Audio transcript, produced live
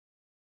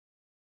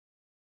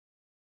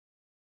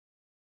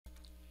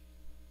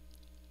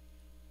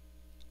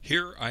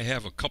Here I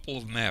have a couple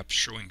of maps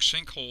showing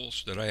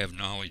sinkholes that I have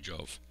knowledge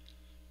of.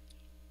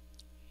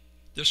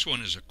 This one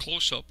is a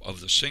close-up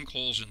of the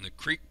sinkholes in the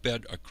creek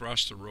bed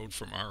across the road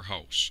from our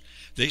house.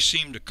 They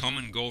seem to come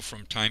and go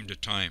from time to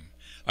time.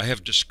 I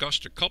have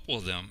discussed a couple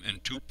of them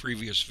in 2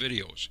 previous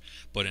videos,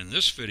 but in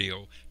this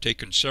video,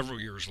 taken several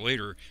years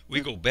later,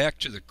 we go back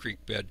to the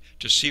creek bed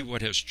to see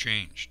what has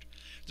changed.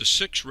 The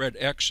 6 red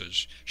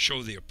X's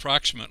show the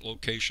approximate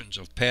locations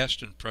of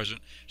past and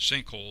present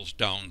sinkholes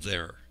down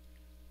there.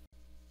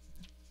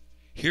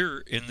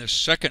 Here in this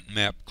second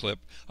map clip,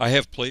 I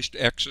have placed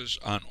X's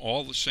on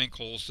all the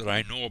sinkholes that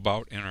I know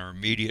about in our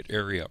immediate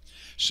area.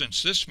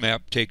 Since this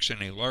map takes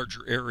in a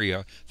larger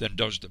area than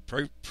does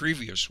the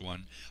previous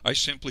one, I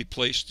simply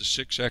place the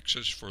 6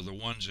 X's for the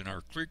ones in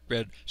our creek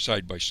bed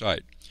side by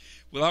side.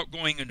 Without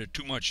going into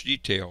too much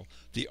detail,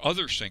 the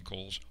other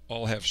sinkholes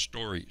all have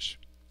stories.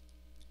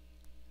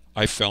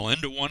 I fell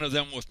into one of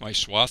them with my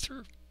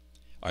swather.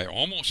 I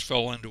almost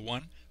fell into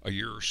one a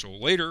year or so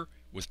later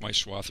with my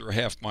swather a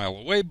half-mile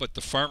away, but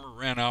the farmer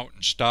ran out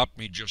and stopped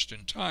me just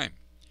in time.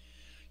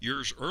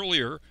 Years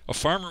earlier, a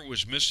farmer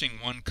was missing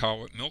one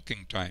cow at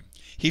milking time.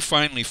 He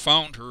finally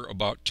found her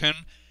about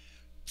 10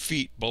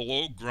 feet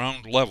below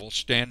ground level,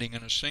 standing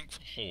in a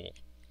sinkhole.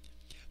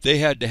 They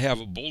had to have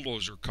a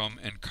bulldozer come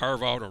and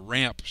carve out a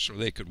ramp so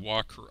they could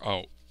walk her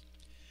out.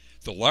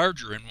 The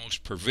larger and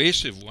most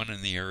pervasive one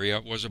in the area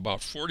was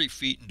about 40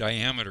 feet in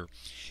diameter.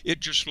 It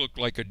just looked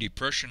like a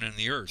depression in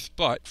the earth,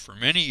 but for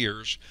many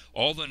years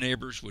all the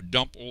neighbors would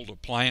dump old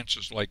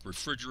appliances like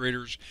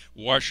refrigerators,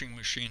 washing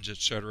machines,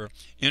 etc.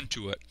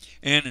 into it,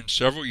 and in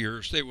several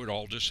years they would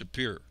all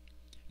disappear.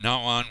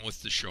 Now on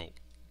with the show.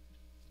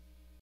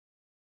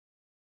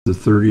 The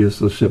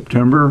 30th of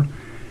September.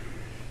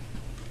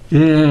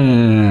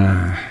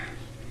 Yeah.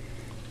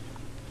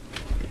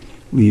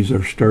 Leaves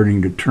are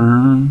starting to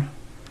turn.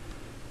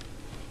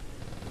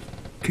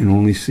 Can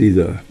only see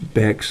the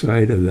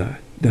backside of the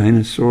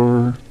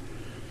dinosaur.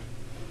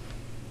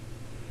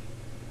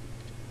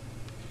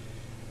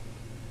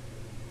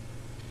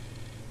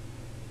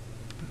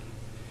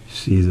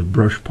 See the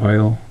brush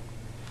pile.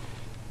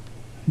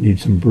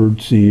 Need some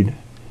bird seed.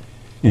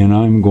 And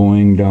I'm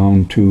going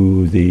down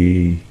to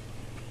the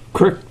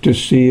creek to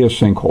see a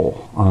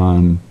sinkhole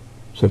on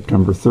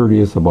September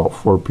 30th about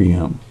 4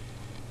 p.m.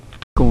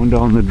 Going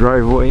down the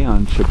driveway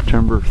on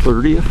September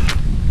 30th.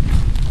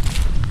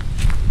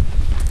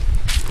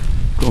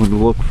 Going to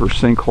look for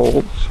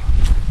sinkholes,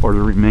 or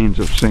the remains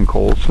of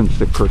sinkholes, since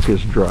the creek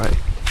is dry.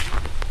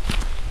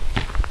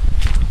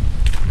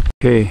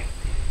 Okay,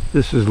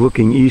 this is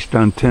looking east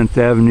on 10th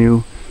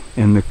Avenue,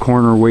 and the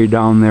corner way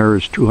down there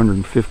is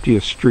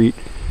 250th Street.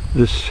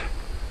 This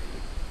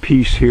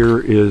piece here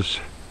is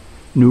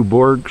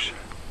Newborgs,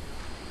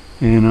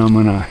 and I'm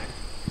gonna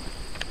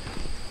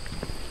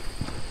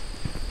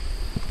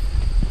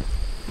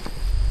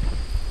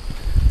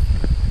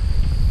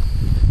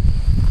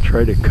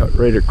try to cut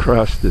right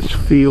across this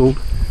field,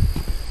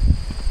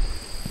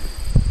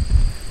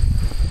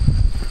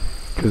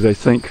 because I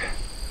think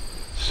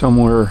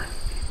somewhere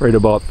right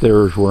about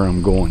there is where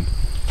I'm going.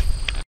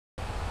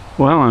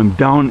 Well, I'm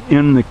down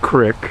in the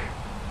creek,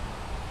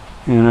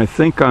 and I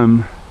think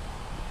I'm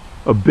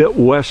a bit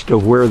west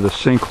of where the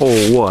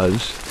sinkhole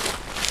was.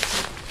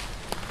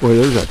 Boy,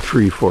 there's a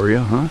tree for you,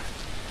 huh?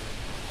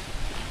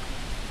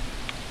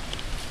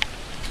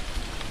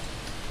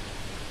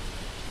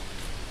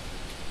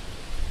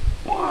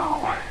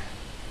 Wow.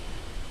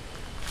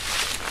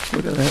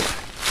 Look at that.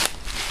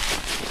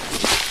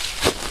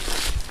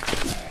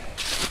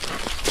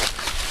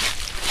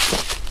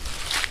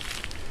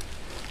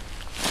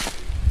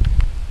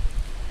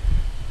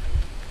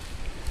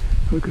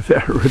 Look at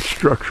that root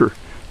structure.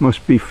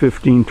 Must be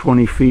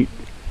 15-20 feet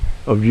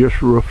of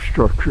just roof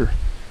structure.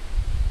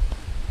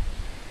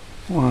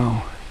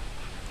 Wow.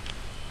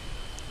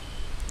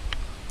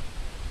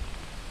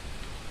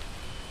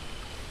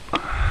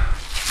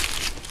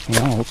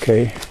 Well,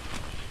 okay.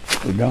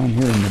 We're down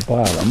here in the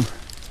bottom.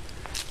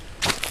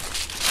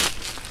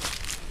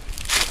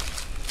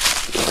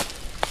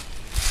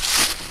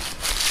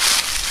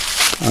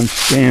 I'm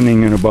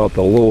standing in about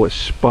the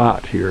lowest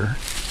spot here.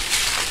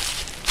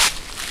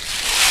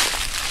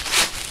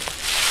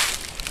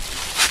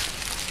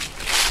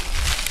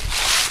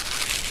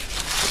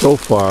 So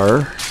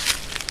far,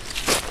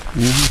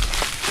 yeah.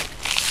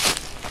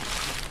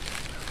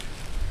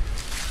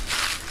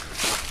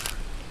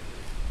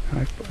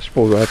 I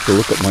suppose I have to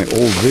look at my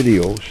old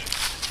videos.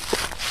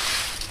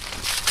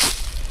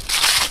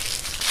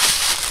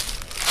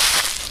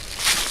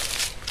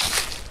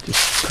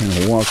 Just kind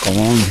of walk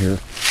along here.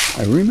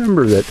 I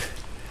remember that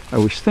I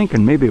was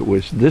thinking maybe it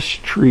was this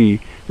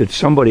tree that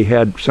somebody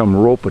had some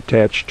rope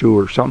attached to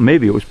or something.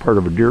 Maybe it was part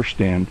of a deer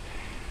stand,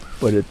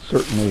 but it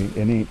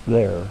ain't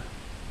there.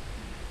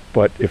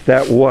 But if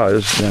that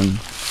was, then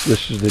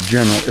this is the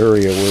general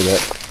area where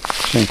that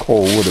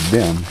sinkhole would have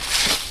been.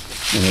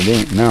 And it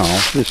ain't now.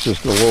 This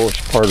is the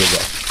lowest part of the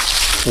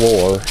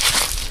floor.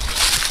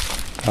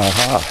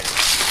 Aha.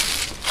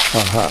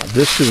 Aha.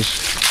 This is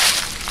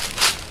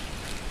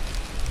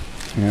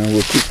Yeah,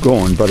 we'll keep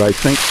going, but I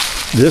think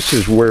this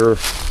is where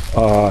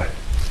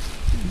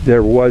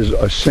there was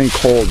a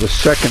sinkhole, the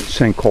second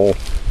sinkhole,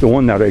 the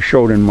one that I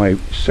showed in my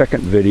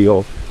second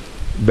video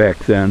back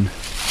then.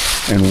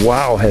 And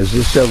wow, has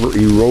this ever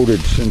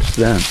eroded since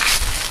then.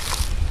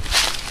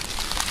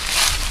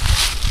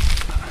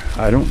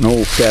 I don't know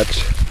if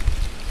that's,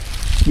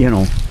 you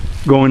know,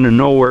 going to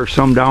nowhere,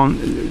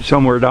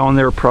 somewhere down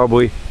there,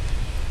 probably,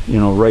 you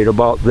know, right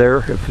about there,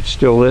 if it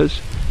still is.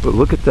 But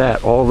look at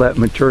that, all that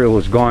material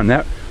is gone.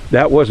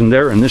 That wasn't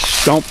there, and this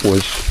stump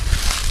was,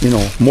 you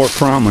know, more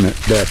prominent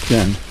back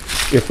then,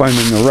 if I'm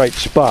in the right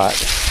spot.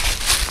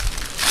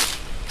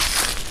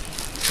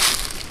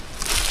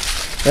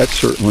 That's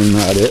certainly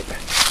not it.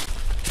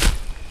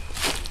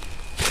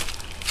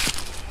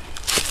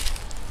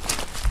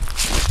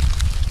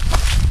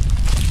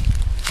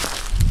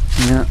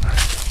 Yeah,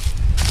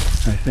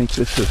 I think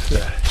this is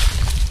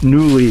a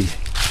newly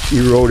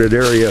eroded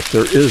area. If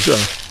there is a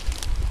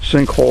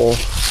sinkhole,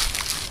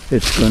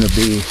 it's going to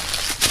be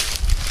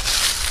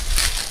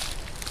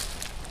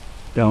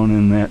down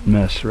in that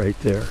mess right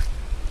there,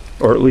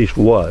 or at least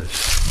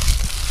was.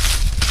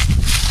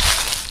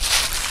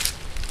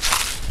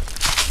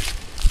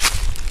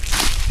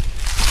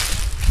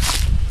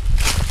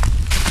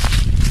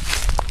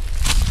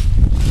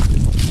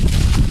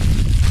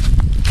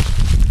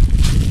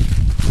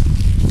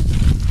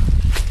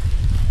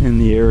 In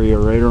the area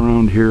right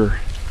around here,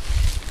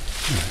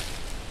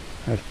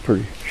 that's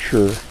pretty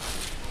sure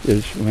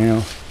is,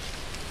 well,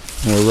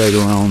 right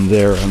around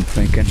there, I'm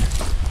thinking.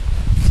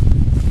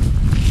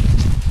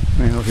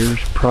 Well,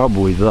 here's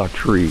probably the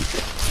tree.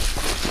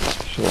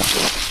 So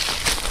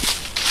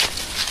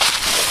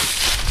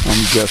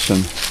I'm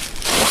guessing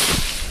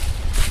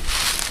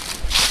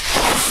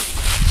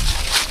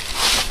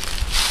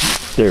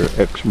there,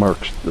 X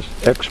marks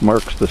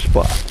the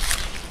spot.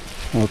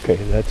 Okay,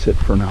 that's it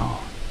for now.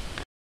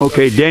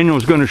 Okay,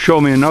 Daniel's going to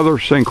show me another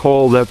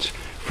sinkhole that's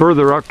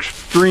further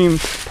upstream,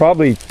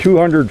 probably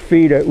 200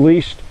 feet at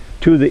least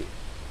to the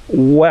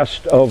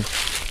west of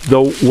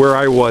where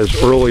I was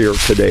earlier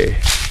today.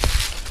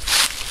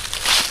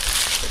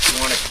 If you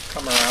want to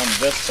come around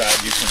this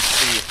side, you can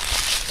see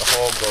the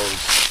hole goes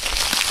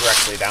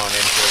directly down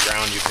into the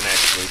ground. You can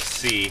actually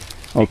see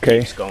it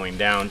keeps going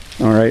down.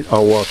 All right,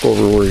 I'll walk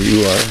over where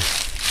you are.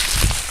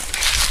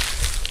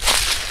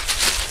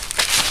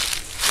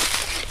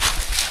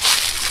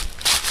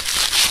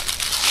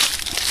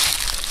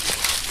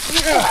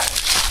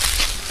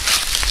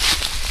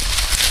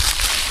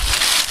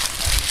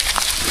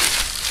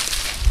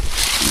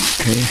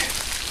 Okay,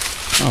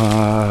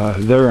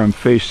 there I'm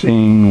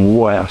facing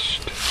west.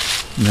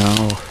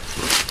 Now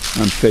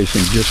I'm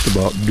facing just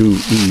about due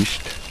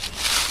east,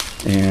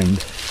 and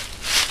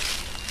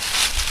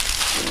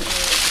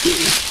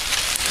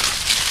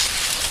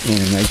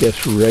I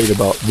guess right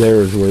about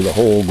there is where the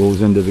hole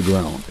goes into the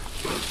ground.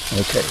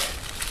 Okay,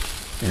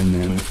 and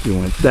then if you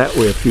went that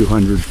way a few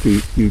hundred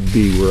feet, you'd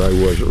be where I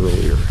was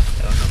earlier.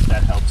 I don't know if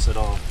that helps at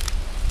all.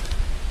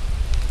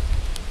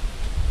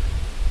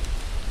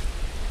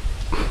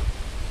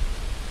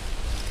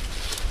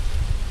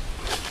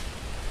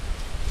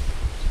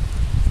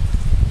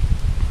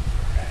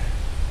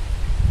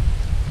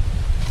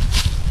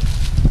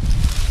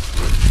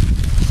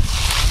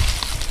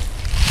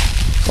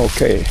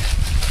 Okay.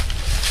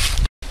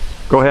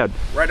 Go ahead.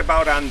 Right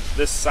about on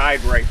this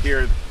side right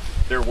here,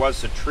 there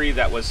was a tree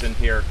that was in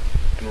here,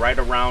 and right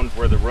around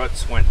where the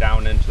roots went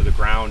down into the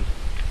ground,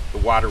 the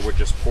water would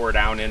just pour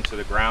down into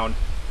the ground.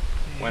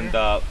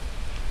 Yeah.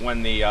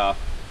 When the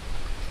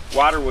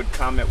water would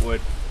come, it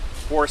would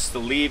force the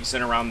leaves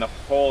in around the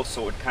hole,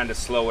 so it would kind of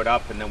slow it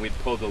up, and then we'd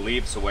pull the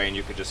leaves away, and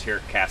you could just hear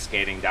it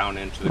cascading down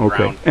into the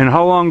ground. And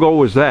how long ago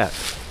was that?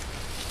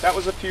 That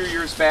was a few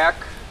years back.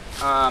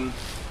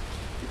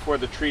 Before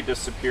the tree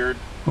disappeared.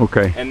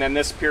 Okay. And then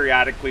this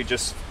periodically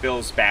just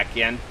fills back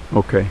in.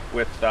 Okay.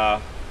 With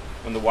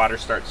when the water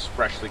starts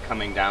freshly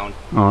coming down.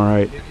 All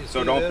right.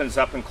 So it opens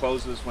up and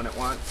closes when it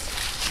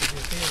wants. Did you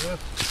see this?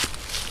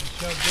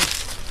 You shoved it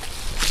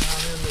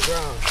down in the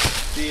ground.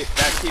 See,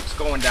 that keeps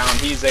going down.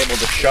 He's able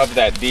to shove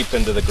that deep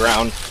into the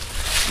ground.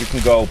 You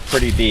can go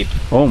pretty deep.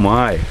 Oh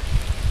my.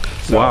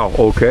 So wow,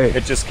 okay.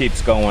 It just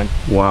keeps going.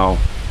 Wow.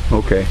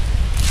 Okay.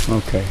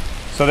 Okay.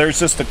 So there's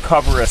just a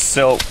cover of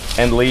silt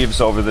and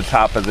leaves over the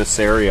top of this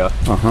area.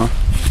 Uh-huh.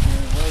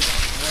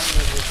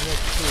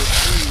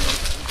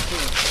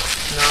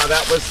 No,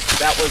 that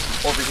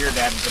was over here,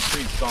 Dad. The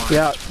tree's gone.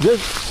 Yeah,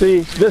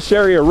 this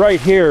area right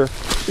here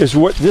is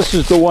this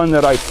is the one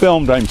that I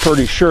filmed, I'm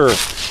pretty sure.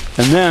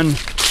 And then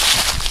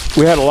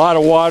we had a lot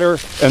of water,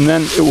 and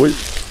then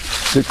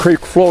the creek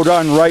flowed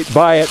on right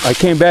by it. I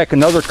came back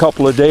another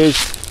couple of days,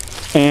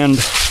 and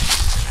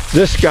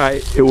this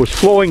guy, it was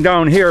flowing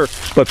down here,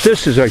 but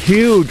this is a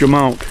huge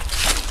amount.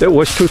 It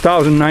was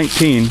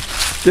 2019.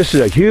 This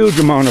is a huge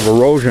amount of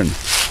erosion.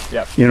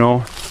 Yep. You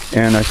know,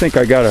 and I think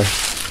I got a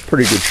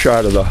pretty good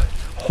shot of the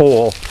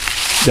hole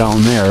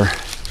down there.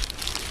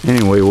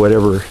 Anyway,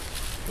 whatever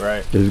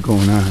is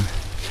going on.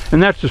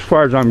 And that's as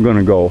far as I'm going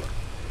to go.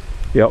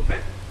 Yep.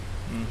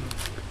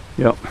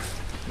 Mm-hmm. Yep.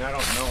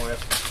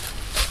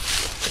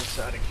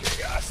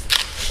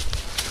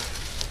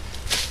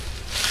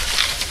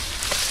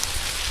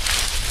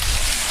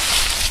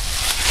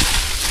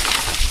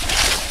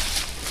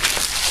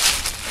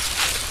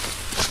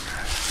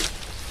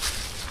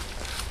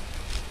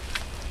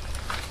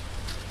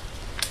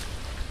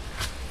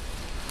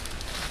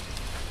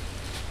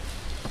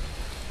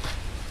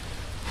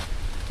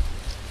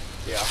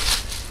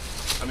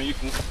 I mean, you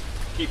can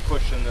keep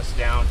pushing this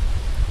down.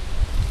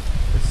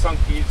 It's sunk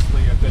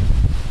easily a good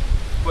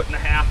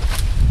 1.5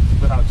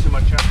 foot without too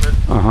much effort.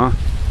 Uh-huh.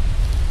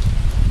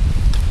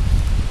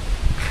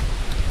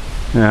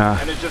 Yeah.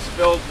 And it just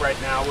filled right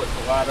now with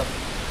a lot of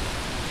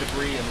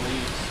debris and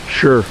leaves.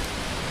 Sure.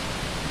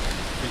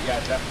 But yeah,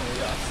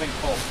 definitely a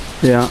sinkhole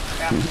Yeah.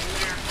 happening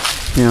there.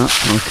 Yeah.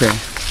 Okay.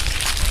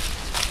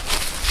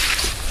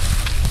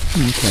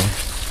 Okay.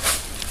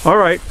 All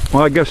right.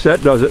 Well, I guess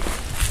that does it.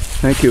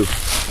 Thank you.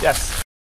 Yes.